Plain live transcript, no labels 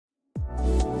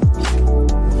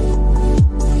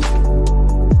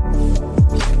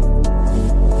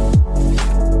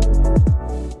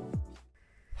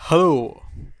Hello,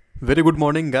 very good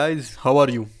morning, guys. How are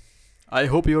you? I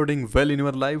hope you are doing well in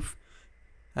your life.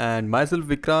 And myself,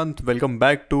 Vikrant, welcome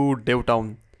back to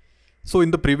DevTown. So,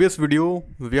 in the previous video,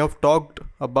 we have talked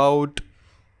about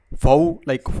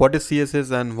what is CSS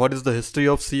and what is the history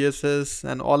of CSS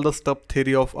and all the stuff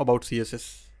theory of about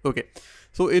CSS. Okay,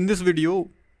 so in this video,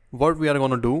 what we are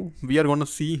gonna do, we are gonna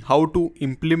see how to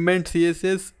implement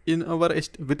CSS in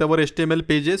with our HTML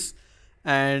pages,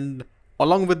 and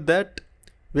along with that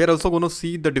we are also going to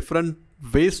see the different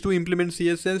ways to implement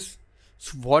CSS.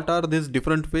 So what are these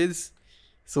different ways?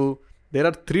 So there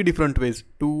are three different ways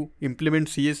to implement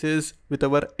CSS with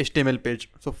our HTML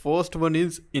page. So first one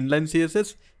is inline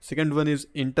CSS, second one is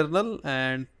internal,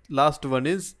 and last one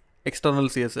is external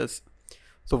CSS.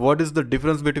 So what is the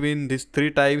difference between these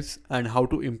three types and how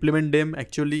to implement them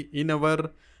actually in our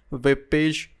web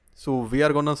page? So we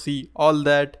are gonna see all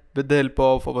that with the help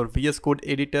of our VS Code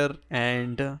editor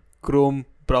and Chrome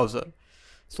browser.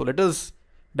 So let us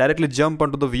directly jump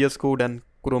onto the VS Code and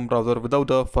Chrome browser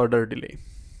without a further delay.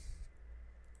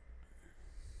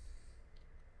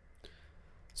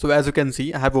 So as you can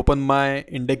see, I have opened my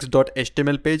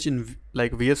index.html page in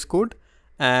VS Code,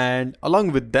 and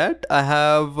along with that I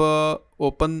have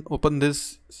open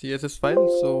this CSS file.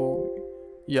 So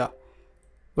yeah,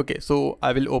 okay, so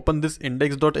I will open this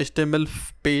index.html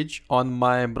page on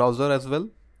my browser as well,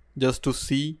 just to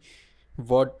see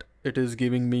what it is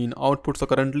giving me in output. So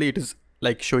currently it is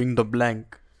like showing the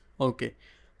blank. Okay,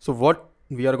 so what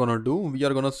we are gonna do, we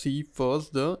are gonna see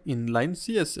first the inline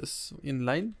CSS. So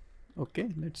inline, okay,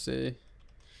 let's say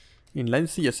inline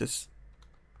CSS.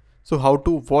 So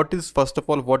what is, first of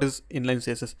all, what is inline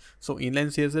CSS? So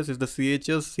inline CSS is the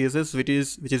CSS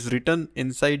which is written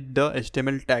inside the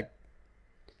HTML tag.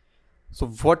 So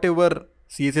whatever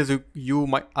CSS you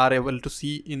are able to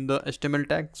see in the HTML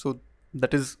tag, so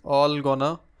that is all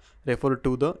gonna refer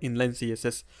to the inline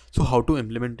CSS. So how to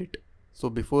implement it?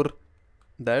 So before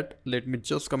that, let me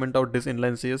just comment out this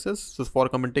inline CSS. So for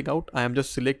commenting out, I am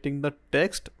just selecting the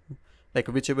text, like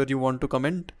whichever you want to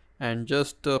comment, and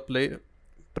just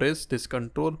press this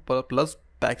control plus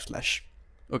backslash.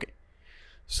 Okay,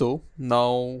 so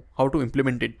now how to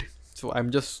implement it? So I'm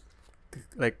just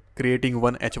like creating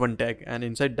one h1 tag, and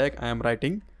inside tag I am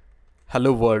writing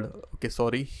hello world. Okay,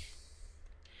 sorry,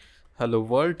 hello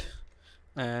world,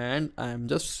 and I am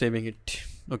just saving it.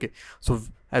 Okay, so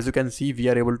as you can see, we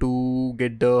are able to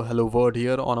get the hello world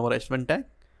here on our h1 tag,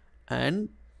 and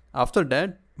after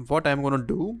that what I'm gonna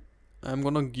do, I'm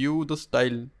gonna give the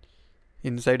style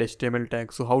inside HTML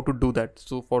tag. So how to do that?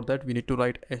 So for that we need to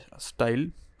write a style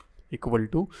equal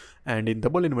to, and in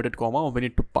double inverted comma we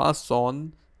need to pass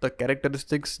on the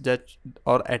characteristics that,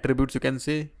 or attributes you can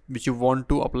say, which you want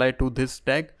to apply to this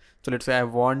tag. So let's say I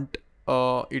want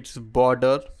its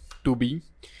border to be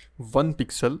 1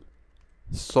 pixel,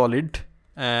 solid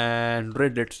and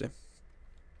red, let's say.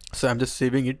 So I'm just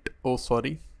saving it. Oh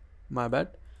sorry, my bad.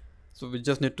 So we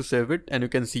just need to save it, and you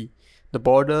can see the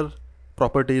border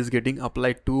property is getting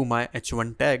applied to my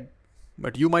h1 tag.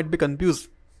 But you might be confused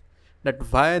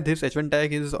that why this h1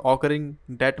 tag is occurring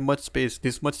that much space,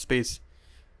 this much space.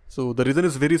 So the reason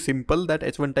is very simple, that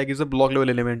h1 tag is a block level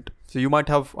element. So you might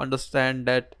have understand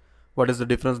that what is the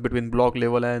difference between block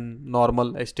level and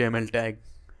normal HTML tag.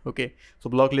 Okay, so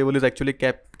block level is actually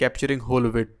capturing whole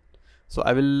width. So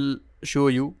I will show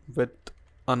you with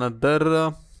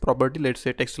another property. Let's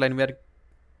say text line we are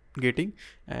getting,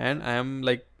 and I am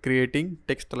like creating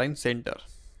text line center.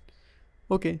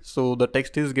 Okay, so the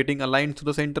text is getting aligned to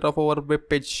the center of our web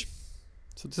page.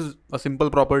 So this is a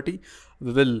simple property.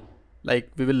 We will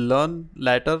learn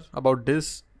later about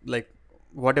this, like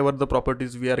whatever the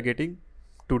properties we are getting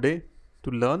today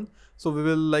to learn. So we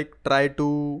will like try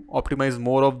to optimize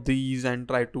more of these and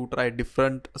try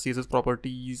different CSS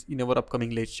properties in our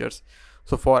upcoming lectures.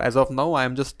 So for as of now, I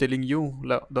am just telling you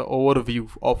the overview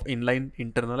of inline,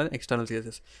 internal and external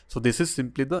CSS. So this is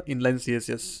simply the inline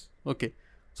CSS. Okay,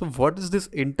 so what is this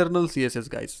internal CSS,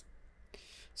 guys?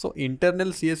 So internal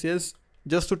CSS,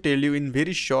 just to tell you in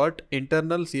very short,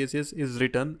 internal CSS is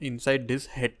written inside this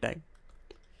head tag.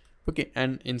 Okay,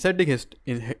 and inside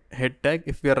the head tag,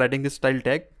 if we are writing this style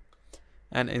tag,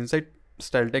 and inside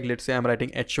style tag, let's say I'm writing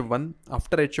h1.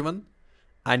 After h1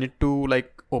 I need to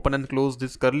like open and close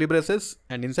this curly braces,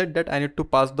 and inside that I need to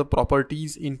pass the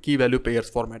properties in key value pairs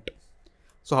format.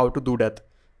 So how to do that?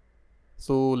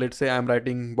 So let's say I'm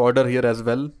writing border here as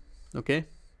well. Okay,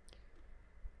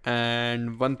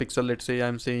 and 1 pixel, let's say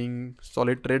I'm saying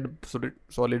solid red,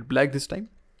 solid black this time,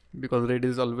 because red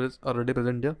is always already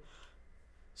present here.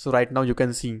 So right now you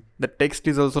can see the text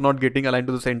is also not getting aligned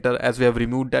to the center as we have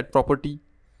removed that property.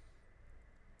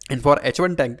 And for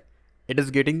h1 tag, it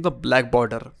is getting the black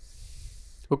border.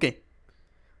 Okay,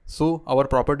 so our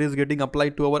property is getting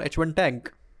applied to our h1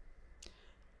 tag.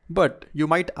 But you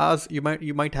might ask, you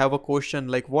might have a question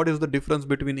like, what is the difference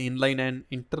between inline and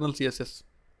internal CSS?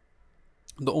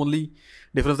 The only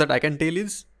difference that I can tell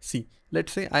is, see,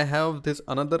 let's say I have this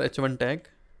another h1 tag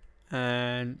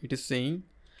and it is saying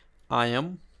I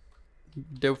am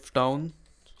DevTown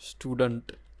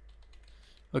student.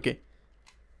 Okay,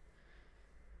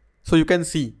 so you can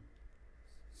see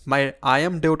my I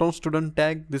am DevTown student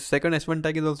tag, this second h1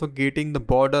 tag is also getting the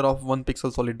border of 1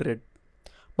 pixel solid red.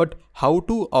 But how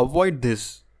to avoid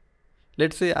this?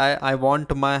 Let's say I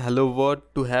want my hello world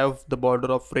to have the border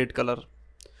of red color.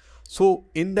 So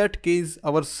in that case,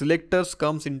 our selectors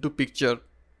comes into picture.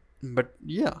 But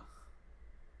yeah,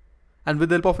 and with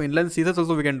the help of inline CSS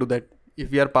also we can do that.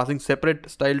 If we are passing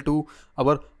separate style to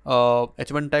our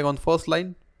h1 tag on first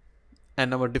line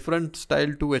and our different style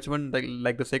to h1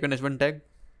 like the second h1 tag,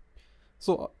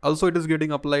 so also it is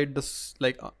getting applied this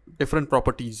different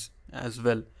properties as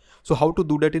well. So how to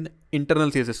do that in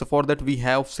internal CSS? So for that we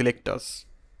have selectors.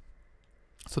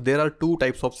 So there are two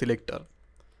types of selector.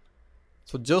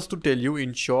 So just to tell you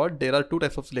in short, there are two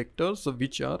types of selectors, so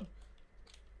which are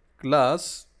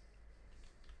class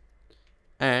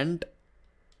and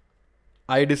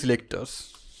ID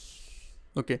selectors.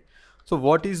 Okay, so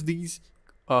what is these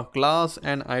class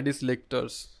and ID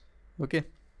selectors? Okay,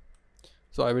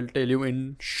 so I will tell you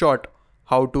in short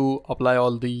how to apply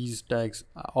all these tags,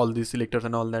 all these selectors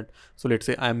and all that. So let's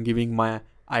say I am giving my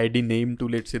ID name to,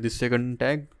 let's say, this second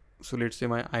tag. So let's say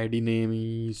my ID name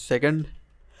is second,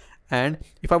 and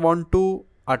if I want to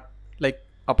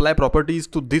apply properties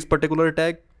to this particular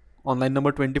tag on line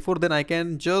number 24, then I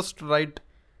can just write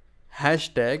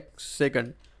hashtag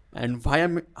second. And why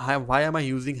am I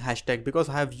using hashtag? Because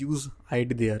I have used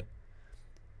ID there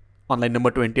on line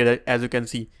number 20. As you can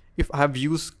see, if I have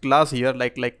used class here,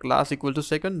 like class equal to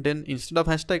second, then instead of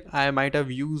hashtag I might have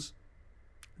used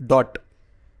dot,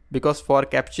 because for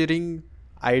capturing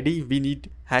ID we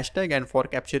need hashtag and for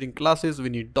capturing classes we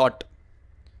need dot.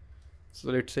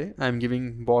 So let's say I'm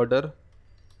giving border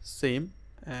same,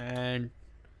 and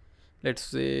let's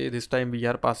say this time we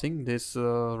are passing this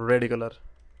red color.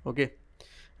 Okay,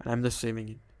 and I'm just saving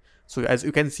it. So as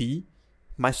you can see,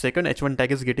 my second h1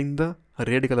 tag is getting the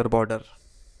red color border,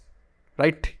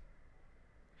 right?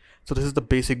 So this is the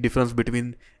basic difference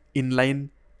between inline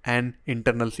and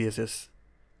internal CSS.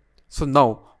 So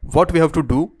now what we have to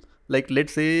do,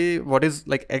 let's say what is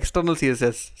external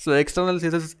CSS. So external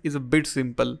CSS is a bit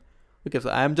simple. Okay, so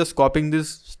I am just copying this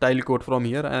style code from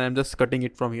here and I'm just cutting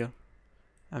it from here.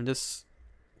 I'm just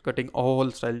cutting all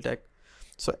style tag.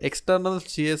 So external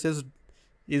CSS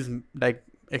is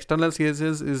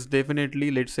definitely,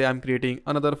 let's say I'm creating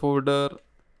another folder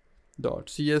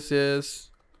 .css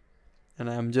and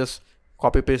I'm just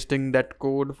copy pasting that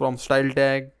code from style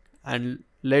tag, and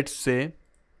let's say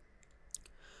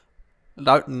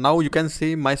now you can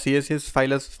see my CSS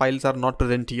files are not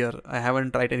present here. I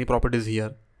haven't write any properties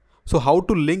here. So how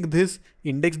to link this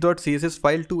index.css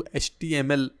file to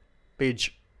HTML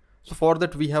page? So for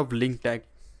that we have link tag.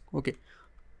 Okay,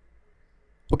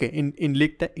 in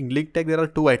link tag there are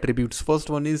two attributes. First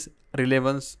one is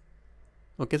relevance.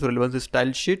 Okay, so relevance is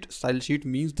style sheet. Style sheet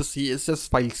means the CSS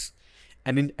files,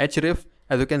 and in href,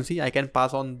 as you can see, I can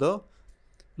pass on the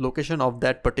location of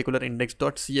that particular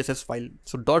index.css file.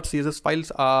 So .css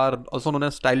files are also known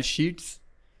as style sheets.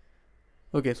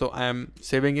 Okay, so I am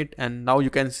saving it, and now you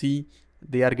can see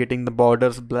they are getting the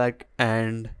borders black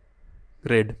and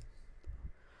red.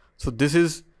 So this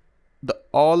is the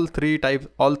all three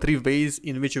ways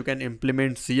in which you can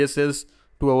implement CSS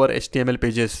to our HTML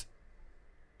pages.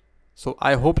 So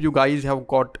I hope you guys have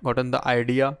gotten the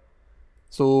idea.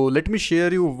 So let me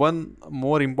share you one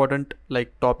more important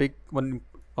topic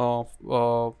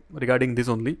regarding this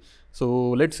only.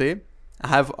 So let's say I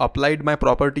have applied my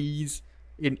properties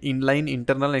in inline,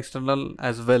 internal, external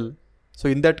as well. So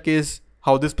in that case,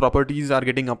 how these properties are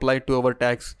getting applied to our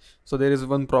tags. So there is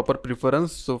one proper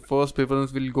preference. So first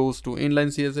preference will goes to inline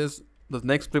CSS, the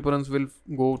next preference will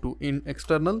go to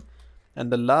external,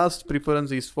 and the last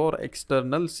preference is for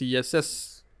external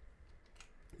CSS.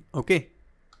 Okay,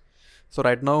 so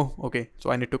right now, okay,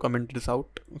 so I need to comment this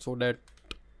out so that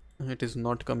it is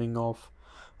not coming off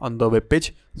on the web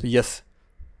page. So yes,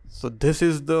 so this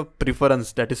is the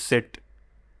preference that is set.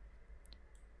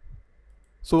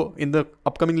 So in the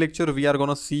upcoming lecture we are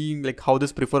gonna see how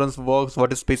this preference works,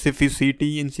 what is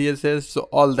specificity in CSS, so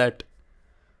all that.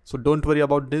 So don't worry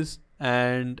about this,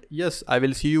 and yes, I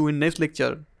will see you in next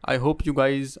lecture. I hope you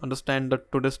guys understand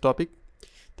today's topic.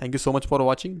 Thank you so much for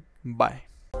watching. Bye.